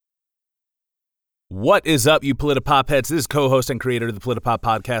What is up, you Politipop heads? This is co-host and creator of the Politipop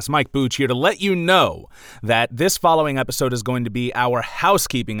podcast, Mike Booch, here to let you know that this following episode is going to be our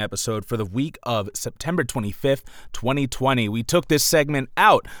housekeeping episode for the week of September 25th, 2020. We took this segment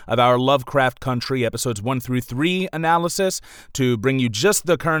out of our Lovecraft Country episodes 1 through 3 analysis to bring you just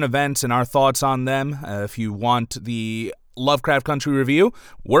the current events and our thoughts on them. If you want the Lovecraft Country review,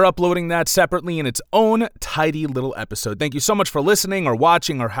 we're uploading that separately in its own tidy little episode. Thank you so much for listening or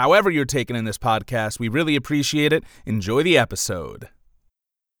watching or however you're taking in this podcast. We really appreciate it. Enjoy the episode.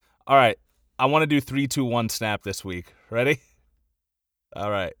 All right. I want to do 3, 2, 1 snap this week. Ready?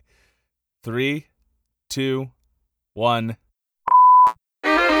 All right. 3, 2, 1.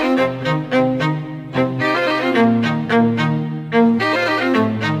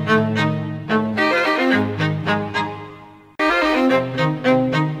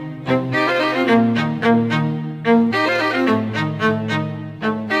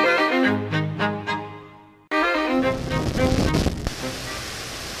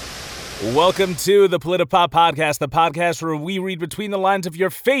 Welcome to the Politipop podcast, the podcast where we read between the lines of your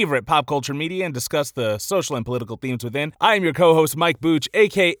favorite pop culture media and discuss the social and political themes within. I am your co-host, Mike Booch,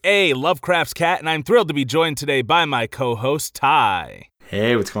 a.k.a. Lovecraft's Cat, and I'm thrilled to be joined today by my co-host, Ty.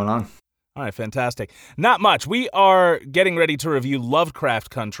 Hey, what's going on? All right, fantastic. Not much. We are getting ready to review Lovecraft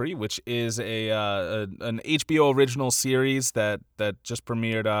Country, which is an HBO original series that just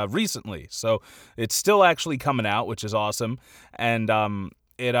premiered recently. So it's still actually coming out, which is awesome. And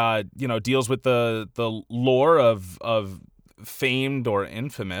it deals with the lore of famed or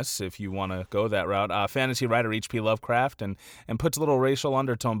infamous, if you want to go that route, fantasy writer H.P. Lovecraft, and puts a little racial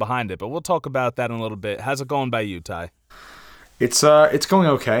undertone behind it. But we'll talk about that in a little bit. How's it going by you, Ty? It's going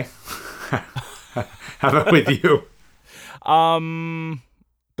okay. How about with you?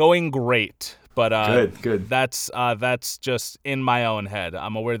 Going great. But good. That's just in my own head.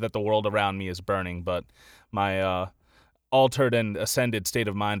 I'm aware that the world around me is burning, but my altered and ascended state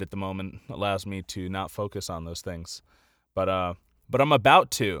of mind at the moment allows me to not focus on those things. But I'm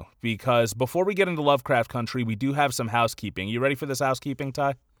about to, because before we get into Lovecraft Country, we do have some housekeeping. You ready for this housekeeping,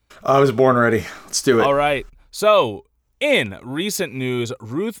 Ty? I was born ready. Let's do it. All right. So, in recent news,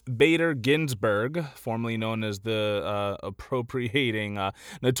 Ruth Bader Ginsburg, formerly known as the appropriating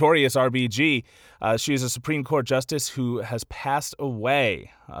notorious RBG, she is a Supreme Court justice who has passed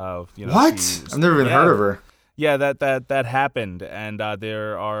away. What? I've never even heard of her. Yeah, that happened, and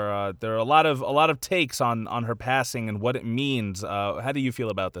there are a lot of takes on her passing and what it means. How do you feel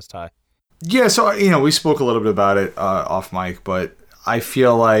about this, Ty? Yeah, so we spoke a little bit about it off mic, but I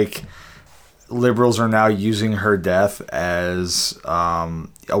feel like liberals are now using her death as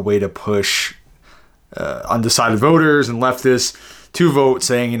a way to push undecided voters and leftists to vote,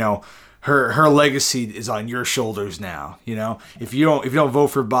 saying her legacy is on your shoulders now. If you don't vote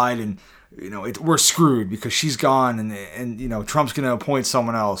for Biden, we're screwed because she's gone, and Trump's going to appoint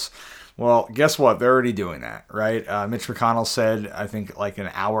someone else. Well, guess what? They're already doing that, right? Mitch McConnell said, I think like an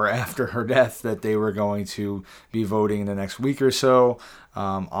hour after her death, that they were going to be voting in the next week or so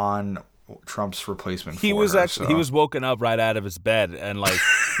on Trump's replacement. He was woken up right out of his bed, and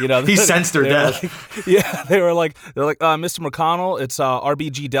he sensed her death. They're like, Mr. McConnell, it's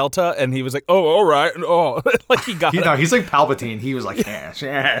RBG Delta, and he was like, oh, all right, he got it. He's like Palpatine. He was like,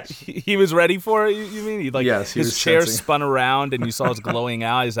 yes. He was ready for it. You mean? Yes, his chair spun around, and you saw his glowing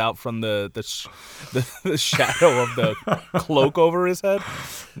eyes out from the shadow of the cloak over his head.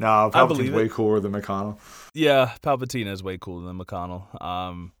 No, Palpatine's way cooler than McConnell. Yeah, Palpatine is way cooler than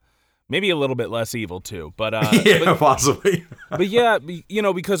McConnell. Maybe a little bit less evil too, but possibly. But yeah,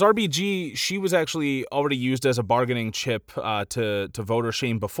 because RBG, she was actually already used as a bargaining chip to voter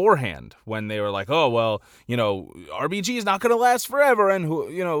shame beforehand, when they were like, oh well, RBG is not going to last forever, and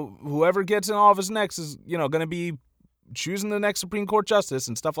whoever gets in office next is going to be choosing the next Supreme Court justice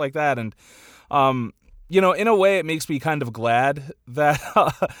and stuff like that, and in a way, it makes me kind of glad that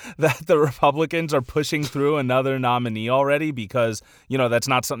that the Republicans are pushing through another nominee already, because that's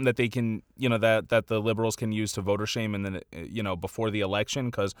not something that they can that the liberals can use to voter shame and then before the election,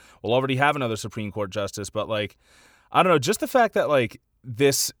 because we'll already have another Supreme Court justice. But I don't know, just the fact that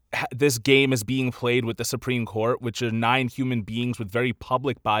this game is being played with the Supreme Court, which are 9 human beings with very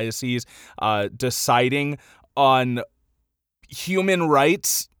public biases, deciding on human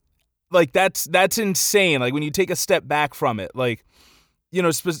rights. That's insane. When you take a step back from it,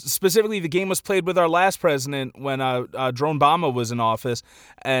 specifically the game was played with our last president when Drone Obama was in office,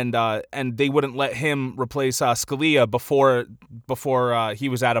 and they wouldn't let him replace Scalia before he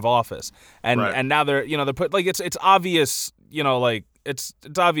was out of office, and right. And now they're put it's obvious, it's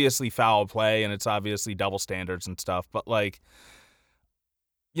it's obviously foul play and it's obviously double standards and stuff, but like,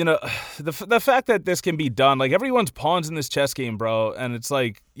 the fact that this can be done, like everyone's pawns in this chess game, bro, and it's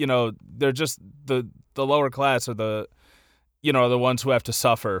like, they're just the lower class are the ones who have to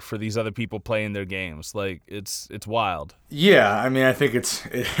suffer for these other people playing their games. Like it's wild. Yeah, I mean, I think it's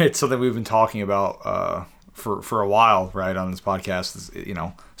something we've been talking about for a while, right, on this podcast. Is,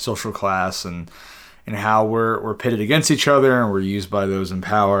 social class and how we're pitted against each other and we're used by those in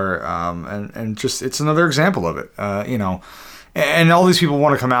power, and just it's another example of it. And all these people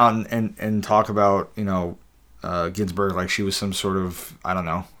want to come out and talk about Ginsburg like she was some sort of, I don't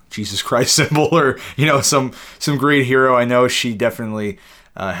know, Jesus Christ symbol or some great hero. I know she definitely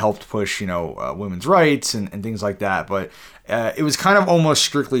helped push women's rights and things like that, but it was kind of almost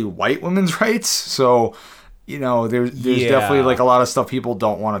strictly white women's rights. So there's definitely like a lot of stuff people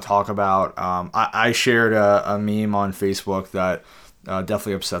don't want to talk about. I shared a meme on Facebook that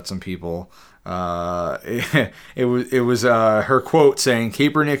definitely upset some people. It was her quote saying,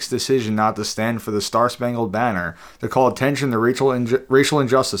 "Kaepernick's decision not to stand for the Star Spangled Banner to call attention to racial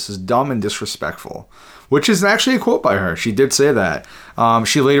injustice is dumb and disrespectful," which is actually a quote by her. She did say that.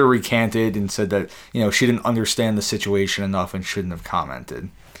 She later recanted and said that she didn't understand the situation enough and shouldn't have commented.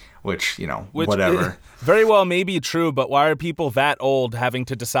 Which whatever. Very well may be true, but why are people that old having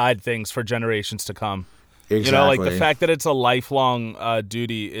to decide things for generations to come? Exactly. Like the fact that it's a lifelong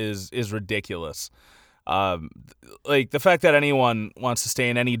duty is ridiculous. Like the fact that anyone wants to stay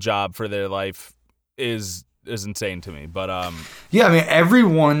in any job for their life is insane to me. But yeah, I mean,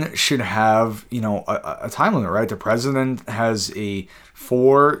 everyone should have a time limit, right? The president has a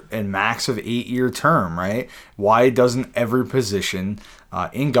 4 and max of 8-year term, right? Why doesn't every position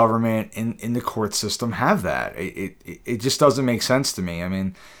in government, in the court system have that? It just doesn't make sense to me. I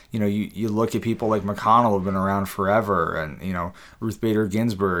mean, you look at people like McConnell who've been around forever, and Ruth Bader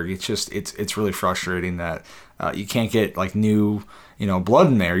Ginsburg. It's just it's really frustrating that you can't get like new blood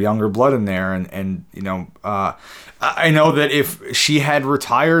in there, younger blood in there, and I know that if she had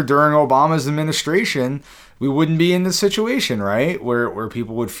retired during Obama's administration, we wouldn't be in this situation, right? Where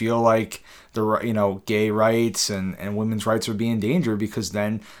people would feel like the gay rights and women's rights would be in danger, because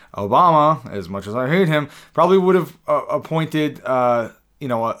then Obama, as much as I hate him, probably would have appointed a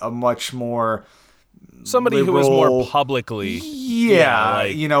much more somebody liberal, who was more publicly leans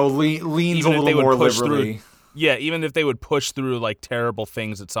a little more liberally. Yeah, even if they would push through like terrible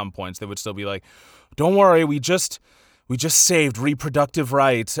things at some points, they would still be like, "Don't worry, we just saved reproductive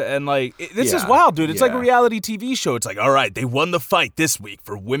rights." And like this is wild, dude. It's like a reality TV show. It's like, all right, they won the fight this week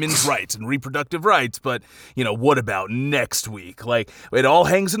for women's rights and reproductive rights, but what about next week? Like it all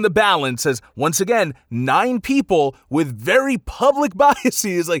hangs in the balance as once again 9 people with very public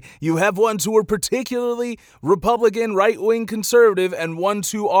biases. Like you have ones who are particularly Republican, right-wing conservative, and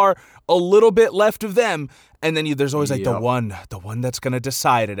ones who are a little bit left of them. And then there's always like the one that's gonna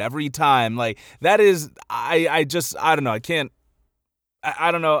decide it every time. Like that is, I don't know.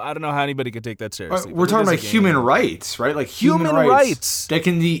 I don't know how anybody could take that seriously. We're talking about human rights, right? Like human rights that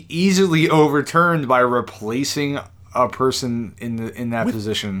can be easily overturned by replacing a person in that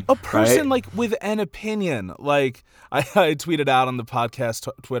position. A person right? like with an opinion. Like I tweeted out on the podcast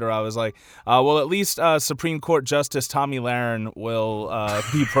Twitter. I was like, well, at least Supreme Court Justice Tommy Lahren will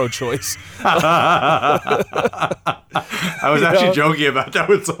be pro-choice. I was actually joking about that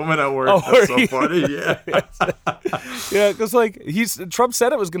with someone at work. Oh, that's so funny. Yeah. Yeah, because like Trump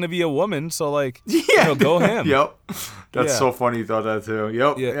said it was going to be a woman, so like go him. Yep. That's so funny you thought that too.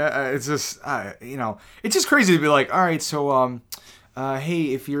 Yep. Yeah. It's just it's just crazy to be like, all right, so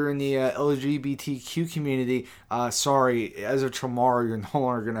hey, if you're in the LGBTQ community, sorry, as of tomorrow, you're no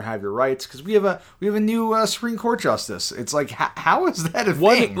longer going to have your rights because we have a new Supreme Court justice. It's like, how is that a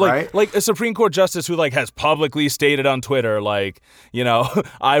thing, right? Like a Supreme Court justice who like has publicly stated on Twitter, like,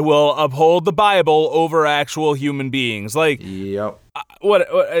 I will uphold the Bible over actual human beings. Like, yep.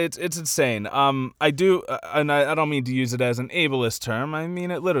 It's insane. I do, and I don't mean to use it as an ableist term. I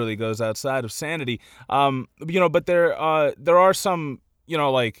mean it literally goes outside of sanity. But there are some,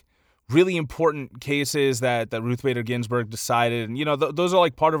 like really important cases that Ruth Bader Ginsburg decided, and those are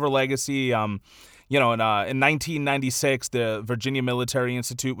like part of her legacy. In 1996, the Virginia Military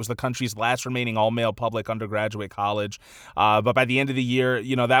Institute was the country's last remaining all-male public undergraduate college. But by the end of the year,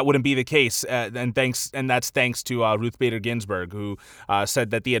 that wouldn't be the case. And that's thanks to Ruth Bader Ginsburg, who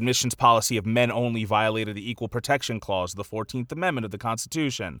said that the admissions policy of men only violated the Equal Protection Clause of the 14th Amendment of the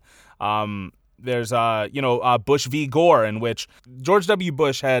Constitution. There's Bush v. Gore, in which George W.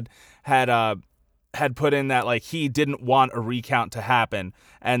 Bush had put in that like he didn't want a recount to happen,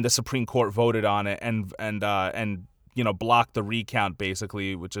 and the Supreme Court voted on it and blocked the recount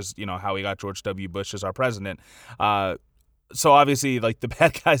basically, which is how we got George W. Bush as our president. So obviously, like, the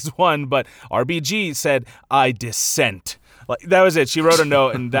bad guys won, but RBG said, "I dissent." Like, that was it. She wrote a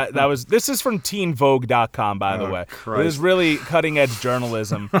note, and that was. This is from TeenVogue.com, by the way. Christ. It is really cutting edge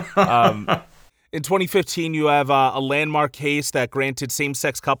journalism. In 2015, you have a landmark case that granted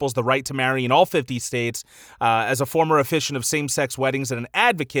same-sex couples the right to marry in all 50 states. As a former officiant of same-sex weddings and an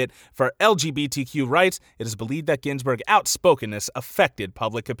advocate for LGBTQ rights, it is believed that Ginsburg's outspokenness affected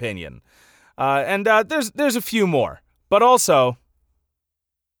public opinion. And there's a few more, but also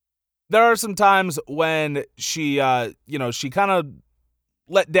there are some times when she kind of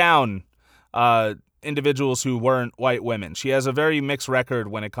let down individuals who weren't white women. She has a very mixed record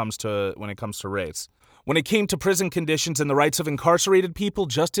when it comes to race. When it came to prison conditions and the rights of incarcerated people,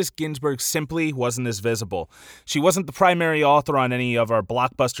 Justice Ginsburg simply wasn't as visible. She wasn't the primary author on any of our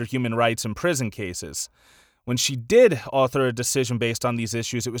blockbuster human rights and prison cases. When she did author a decision based on these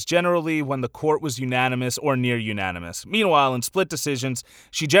issues, it was generally when the court was unanimous or near unanimous. Meanwhile, in split decisions,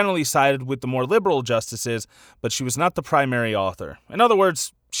 she generally sided with the more liberal justices, but she was not the primary author. In other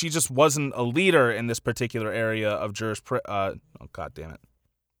words, she just wasn't a leader in this particular area of jurisprudence.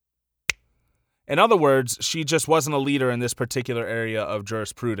 In other words, she just wasn't a leader in this particular area of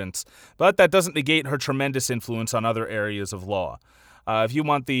jurisprudence, but that doesn't negate her tremendous influence on other areas of law. If you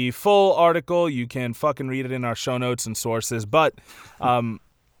want the full article, you can fucking read it in our show notes and sources. But, there's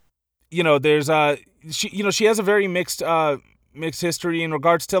she has a very mixed history in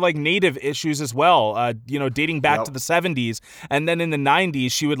regards to like native issues as well. Dating back to the 70s, and then in the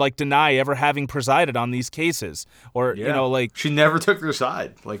 90s, she would like deny ever having presided on these cases, or she never took their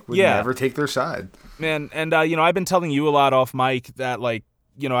side. Like would never take their side. Man, and I've been telling you a lot off mic that like.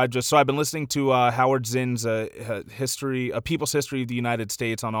 I've been listening to Howard Zinn's People's History of the United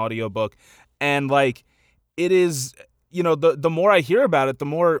States on audiobook, and like it is, the more I hear about it, the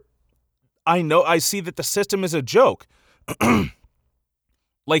more I see that the system is a joke.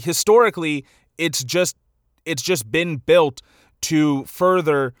 Like historically, it's just been built to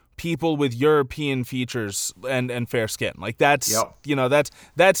further people with European features and fair skin. Like that's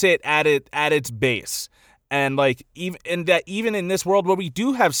that's it at its base. And like even in this world where we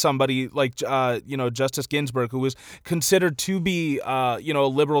do have somebody like Justice Ginsburg, who was considered to be a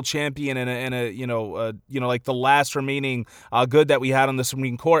liberal champion and a like the last remaining good that we had on the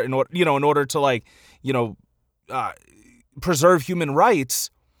Supreme Court in order to preserve human rights,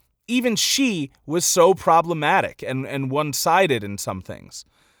 even she was so problematic and one-sided in some things.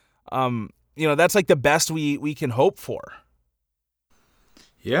 That's like the best we can hope for.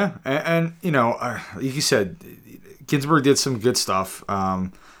 Yeah, and like you said, Ginsburg did some good stuff. I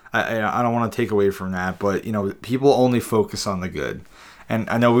don't want to take away from that, but people only focus on the good. And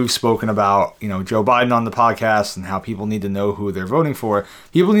I know we've spoken about Joe Biden on the podcast and how people need to know who they're voting for.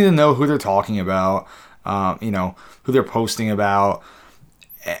 People need to know who they're talking about, who they're posting about.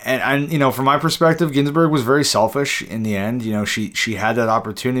 And from my perspective, Ginsburg was very selfish in the end. She had that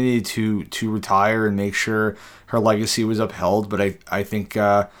opportunity to retire and make sure her legacy was upheld, but I think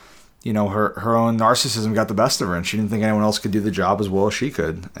her own narcissism got the best of her, and she didn't think anyone else could do the job as well as she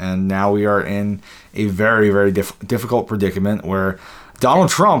could. And now we are in a very, very difficult predicament where Donald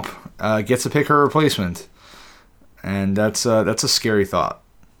Trump gets to pick her replacement, and that's a scary thought.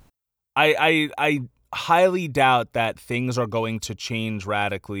 I highly doubt that things are going to change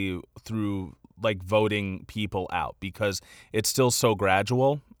radically through like voting people out, because it's still so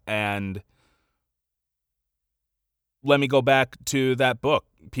gradual. And let me go back to that book,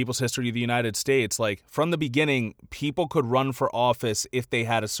 People's History of the United States. Like from the beginning, people could run for office if they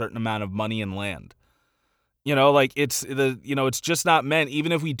had a certain amount of money and land. It's just not meant,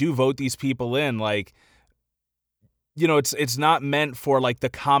 even if we do vote these people in, like, it's not meant for like the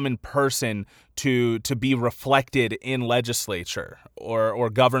common person to be reflected in legislature or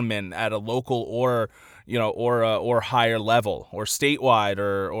government at a local or higher level or statewide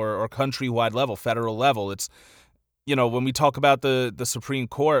or countrywide level, federal level. It's, when we talk about the Supreme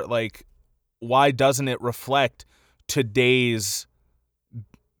Court, like, why doesn't it reflect today's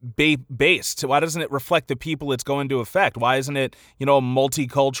base? Why doesn't it reflect the people it's going to affect? Why isn't it, a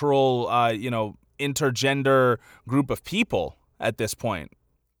multicultural, intergender group of people at this point?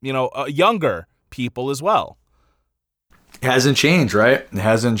 Younger people as well. It hasn't changed, right? It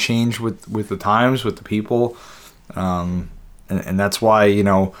hasn't changed with the times, with the people. And that's why,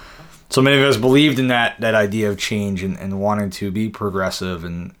 so many of us believed in that idea of change and wanting to be progressive,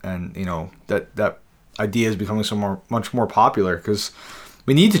 and that idea is becoming much more popular, because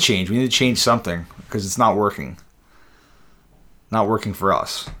we need to change. We need to change something, because it's not working. Not working for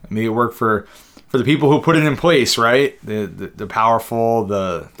us. It may work for the people who put it in place, right? The powerful,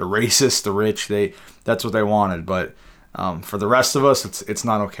 the racist, the rich, that's what they wanted. But For the rest of us, it's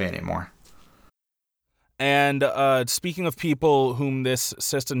not okay anymore. And speaking of people whom this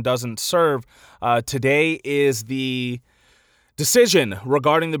system doesn't serve, today is the decision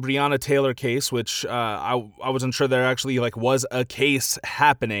regarding the Breonna Taylor case, which I wasn't sure there actually was a case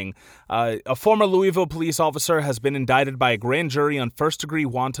happening. A former Louisville police officer has been indicted by a grand jury on first-degree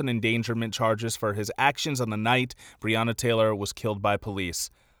wanton endangerment charges for his actions on the night Breonna Taylor was killed by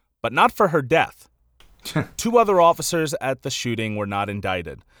police, but not for her death. 2 other officers at the shooting were not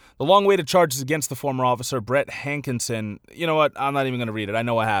indicted. The long-awaited charges against the former officer, Brett Hankinson, you know what? I'm not even going to read it. I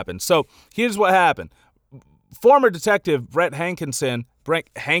know what happened. So here's what happened. Former detective Brett Hankinson, Brett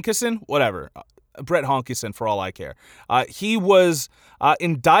Hankinson for all I care. He was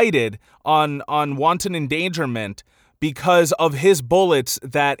indicted on wanton endangerment because of his bullets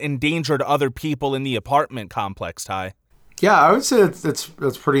that endangered other people in the apartment complex, Ty. Yeah, I would say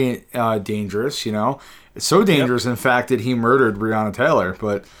that's pretty dangerous, It's so dangerous, in fact, that he murdered Breonna Taylor.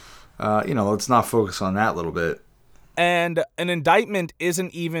 But, let's not focus on that a little bit. And an indictment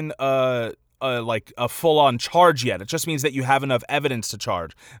isn't even a full-on charge yet. It just means that you have enough evidence to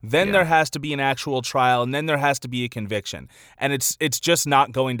charge. Then there has to be an actual trial, and then there has to be a conviction. And it's just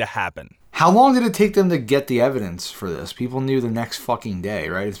not going to happen. How long did it take them to get the evidence for this? People knew the next fucking day,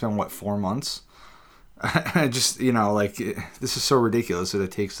 right? It's been, 4 months? Just, this is so ridiculous that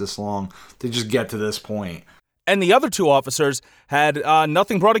it takes this long to just get to this point. And the other 2 officers had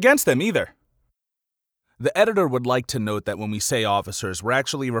nothing brought against them either. The editor would like to note that when we say officers, we're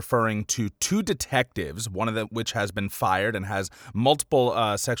actually referring to 2 detectives, one of them which has been fired and has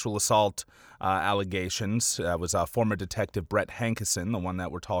multiple sexual assault allegations. Was former detective Brett Hankinson, the one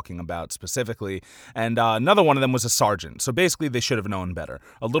that we're talking about specifically, and another one of them was a sergeant. So basically, they should have known better.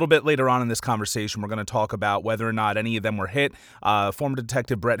 A little bit later on in this conversation, we're going to talk about whether or not any of them were hit. Former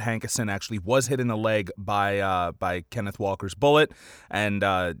detective Brett Hankinson actually was hit in the leg by Kenneth Walker's bullet, and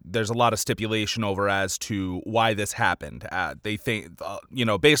there's a lot of stipulation over as to why this happened. They think,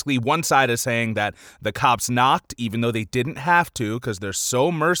 basically one side is saying that the cops knocked, even though they didn't have to, because they're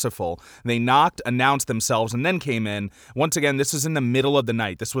so merciful. They knocked, announced themselves, and then came in. Once again, this is in the middle of the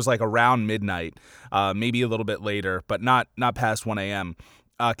night. This was around midnight, maybe a little bit later, but not past 1 a.m.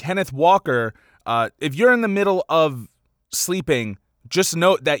 Kenneth Walker, if you're in the middle of sleeping, just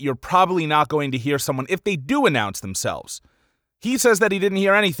note that you're probably not going to hear someone if they do announce themselves. He says that he didn't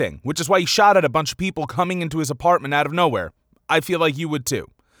hear anything, which is why he shot at a bunch of people coming into his apartment out of nowhere. I feel like you would too.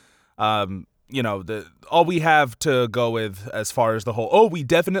 All we have to go with as far as the whole, we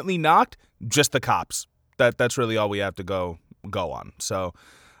definitely knocked, just the cops. That's really all we have to go on. So,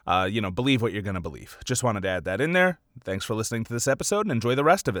 believe what you're going to believe. Just wanted to add that in there. Thanks for listening to this episode and enjoy the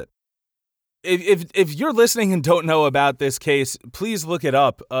rest of it. If you're listening and don't know about this case, please look it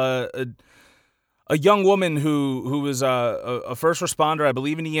up. A young woman who was a first responder, I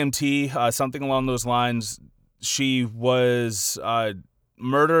believe an EMT, something along those lines. She was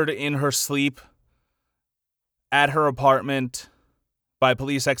murdered in her sleep at her apartment by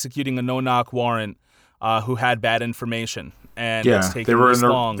police executing a no-knock warrant who had bad information. And it's taken this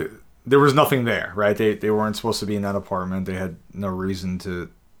long. There was nothing there, right? They weren't supposed to be in that apartment. They had no reason to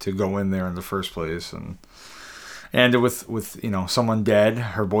go in there in the first place. And with someone dead,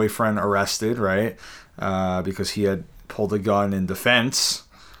 her boyfriend arrested, right? Because he had pulled a gun in defense.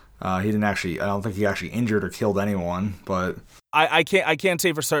 I don't think he actually injured or killed anyone, but I can't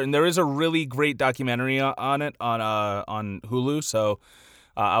say for certain. There is a really great documentary on it on Hulu, so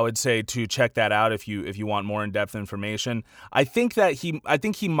I would say to check that out if you want more in-depth information. I think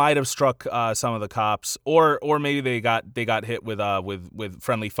he might have struck some of the cops, or maybe they got hit with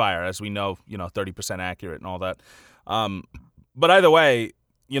friendly fire, as we know, 30% accurate and all that. But either way,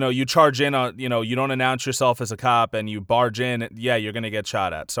 you charge in, you don't announce yourself as a cop and you barge in, you're going to get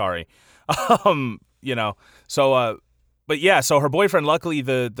shot at. Sorry. So her boyfriend, luckily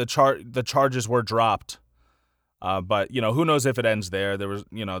the charges were dropped. But who knows if it ends there.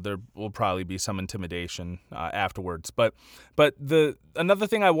 There will probably be some intimidation afterwards. But another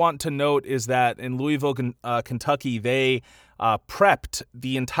thing I want to note is that in Louisville, Kentucky, they prepped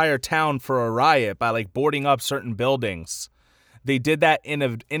the entire town for a riot by boarding up certain buildings. They did that in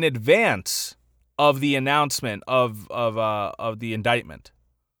advance of the announcement of the indictment.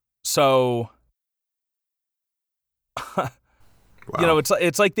 So, wow.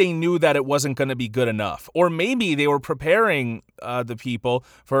 It's like they knew that it wasn't going to be good enough, or maybe they were preparing the people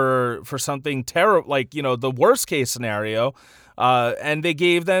for something terrible, the worst case scenario, and they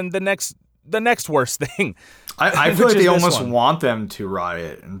gave them the next worst thing. I feel like they almost want them to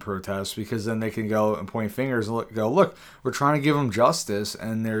riot and protest, because then they can go and point fingers and look, we're trying to give them justice,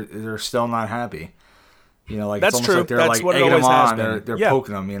 and they're still not happy. You know, like That's it's almost true. like they're That's like what it egging them always has on. been. They're Yeah.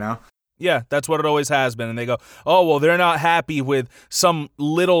 poking them, you know? Yeah, that's what it always has been. And they go, oh, well, they're not happy with some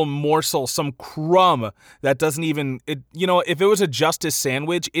little morsel, some crumb that doesn't even, if it was a Justice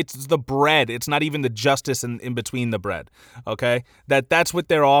sandwich, it's the bread. It's not even the Justice in between the bread, okay? That's what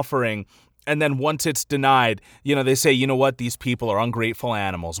they're offering. And then once it's denied, they say, you know what? These people are ungrateful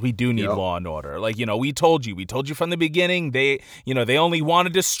animals. We do need law and order. Like, we told you from the beginning. They only want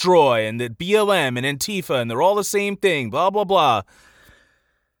to destroy, and that BLM and Antifa, and they're all the same thing, blah, blah, blah.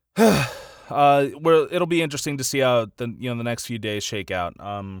 It'll be interesting to see how the next few days shake out.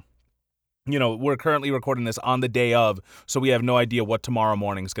 We're currently recording this on the day of, so we have no idea what tomorrow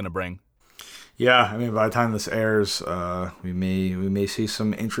morning is going to bring. Yeah, I mean, by the time this airs, we may see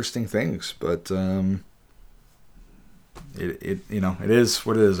some interesting things, but it is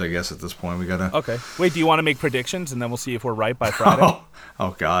what it is. I guess at this point we gotta. Okay. Wait, do you want to make predictions, and then we'll see if we're right by Friday?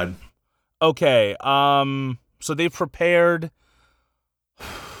 Oh God. Okay. So they've prepared.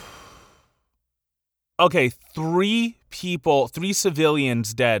 Okay, 3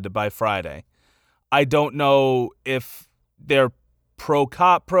 civilians dead by Friday. I don't know if they're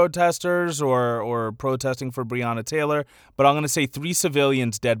pro-cop protesters or protesting for Breonna Taylor, but I'm going to say 3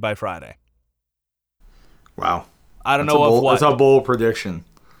 civilians dead by Friday. Wow. I don't know of what. That's a bold prediction.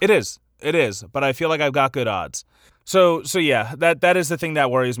 It is, but I feel like I've got good odds. So yeah, that is the thing that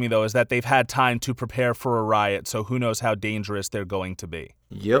worries me, though, is that they've had time to prepare for a riot, so who knows how dangerous they're going to be.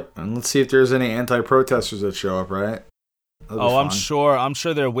 Yep, and let's see if there's any anti-protesters that show up, right? I'm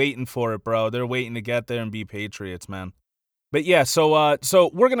sure they're waiting for it, bro. They're waiting to get there and be patriots, man. But yeah, so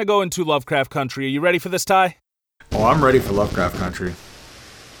we're going to go into Lovecraft Country. Are you ready for this, Ty? Oh, I'm ready for Lovecraft Country.